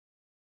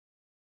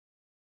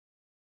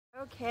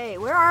Okay,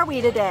 where are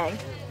we today?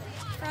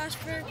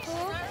 Frostburg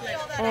Pool.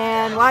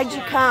 And why'd you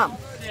come?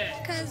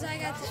 Because I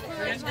got to spend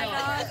with my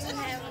dogs and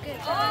have a good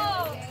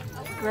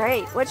time.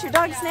 Great. What's your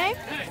dog's name?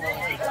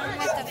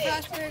 I'm at the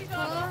Frostburg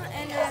Pool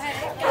and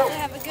I got to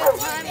have a good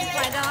time with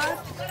my dog.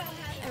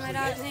 And my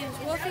dog's name is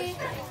Wolfie.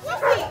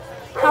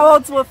 How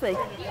old's Wolfie?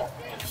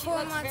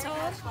 4 months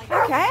old.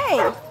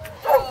 Okay.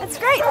 That's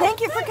great.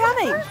 Thank you for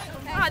coming.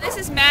 This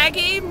is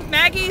Maggie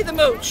the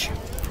Mooch.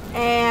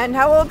 And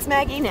how old's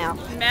Maggie now?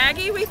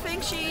 Maggie, we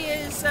think she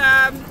is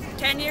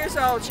 10 years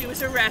old. She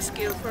was a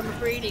rescue from a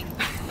breeding.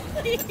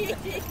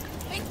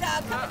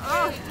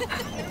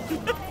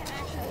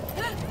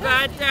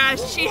 But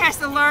she has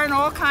to learn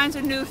all kinds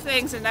of new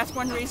things, and that's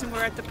one reason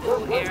we're at the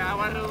pool here. I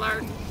wanted to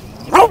learn.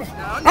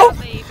 No,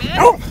 leave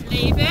it.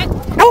 Leave it.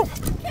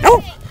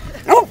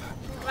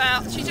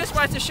 Well, she just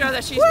wants to show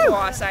that she's the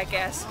boss, I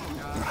guess.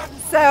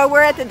 So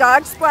we're at the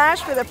dog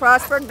splash for the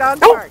Frostburg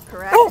Dog Park,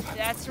 correct?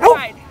 That's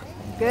right.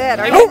 Good.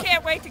 And we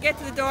can't wait to get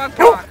to the dog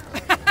park.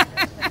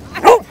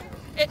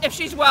 If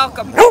she's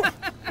welcome.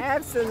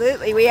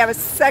 Absolutely. We have a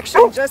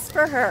section just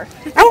for her.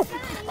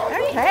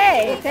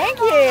 Okay, thank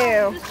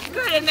you.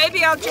 Good, and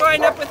maybe I'll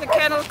join up with the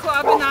kennel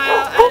club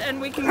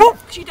and we can.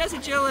 She does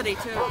agility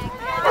too.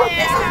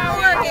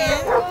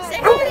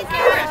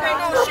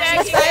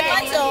 She's 5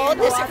 months old.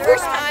 This is her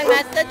first time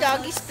at the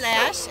doggy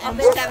splash, and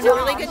she's having a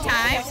really good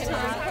time.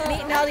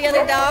 Meeting all the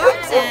other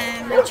dogs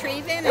and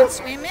retrieving and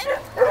swimming.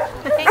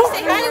 Can you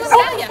say hi to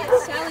Sally?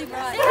 Sally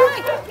brought. Say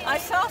hi. I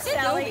saw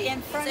Sally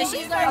in front So of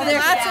she's learning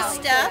lots of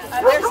stuff.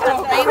 They're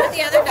playing with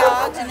the other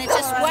dogs, and it's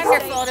just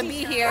wonderful to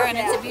be here, and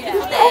it's a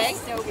beautiful day.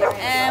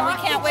 And we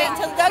can't wait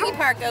until the doggy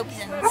park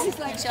opens,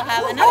 and she'll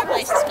have another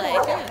place to play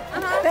too.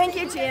 Thank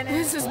you, Janet.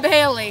 This is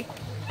Bailey.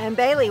 And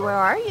Bailey, where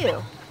are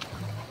you?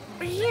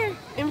 We're here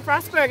in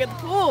Frostburg at the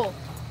pool.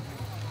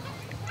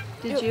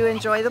 Did you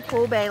enjoy the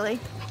pool, Bailey?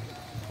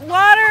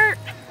 Water,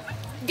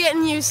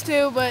 getting used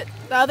to, but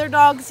the other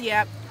dogs,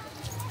 yep.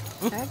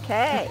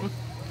 Okay.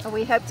 Well,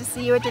 we hope to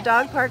see you at the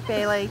dog park,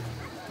 Bailey.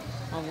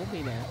 Oh, we'll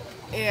be there.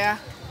 Yeah,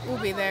 we'll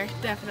be there,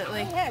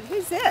 definitely. Yeah,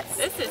 who's this?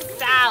 This is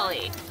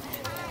Sally.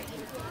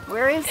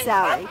 Where is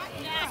Sally?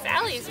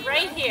 Sally's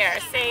right here.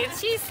 Saying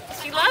she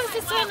loves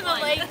to swim in the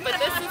lake, but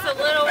this is a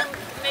little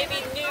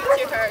maybe new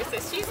to her, so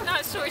she's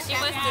not sure she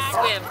wants to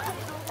swim.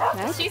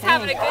 Okay. She's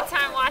having a good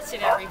time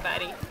watching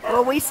everybody.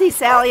 Will we see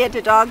Sally at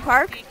the dog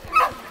park?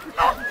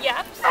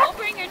 Yep, we'll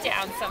bring her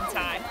down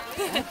sometime.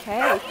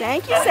 Okay,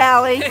 thank you,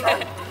 Sally.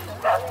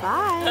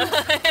 Bye.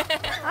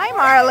 Hi,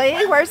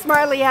 Marley. Where's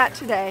Marley at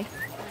today?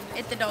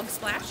 At the dog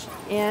splash.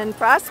 In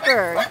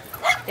Frostburg.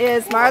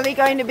 Is Marley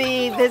going to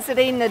be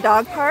visiting the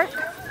dog park?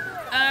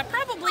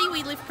 Probably.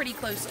 We live pretty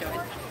close to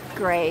it.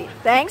 Great.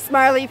 Thanks,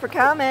 Marley, for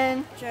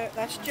coming.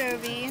 That's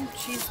Jovi.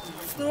 She's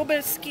a little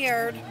bit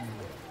scared.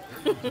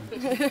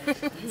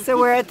 So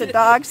we're at the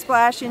dog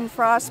splash in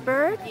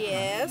Frostburg?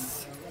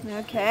 Yes.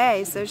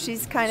 Okay, so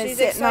she's kind of She's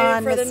sitting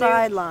on excited for the the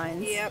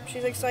sidelines. Yep,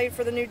 she's excited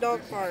for the new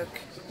dog park.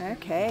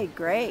 Okay,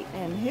 great.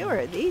 And who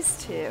are these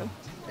two?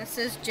 This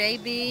is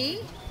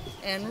JB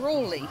and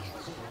Rolly.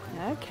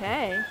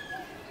 Okay.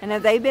 And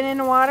have they been in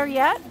the water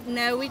yet?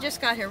 No, we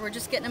just got here. We're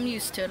just getting them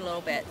used to it a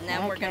little bit, and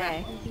then we're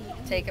Okay. gonna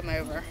take them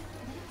over.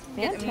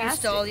 Get them used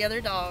Fantastic. to all the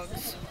other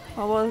dogs.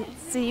 Well, we'll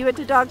see you at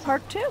the dog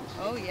park too.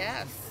 Oh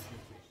yes.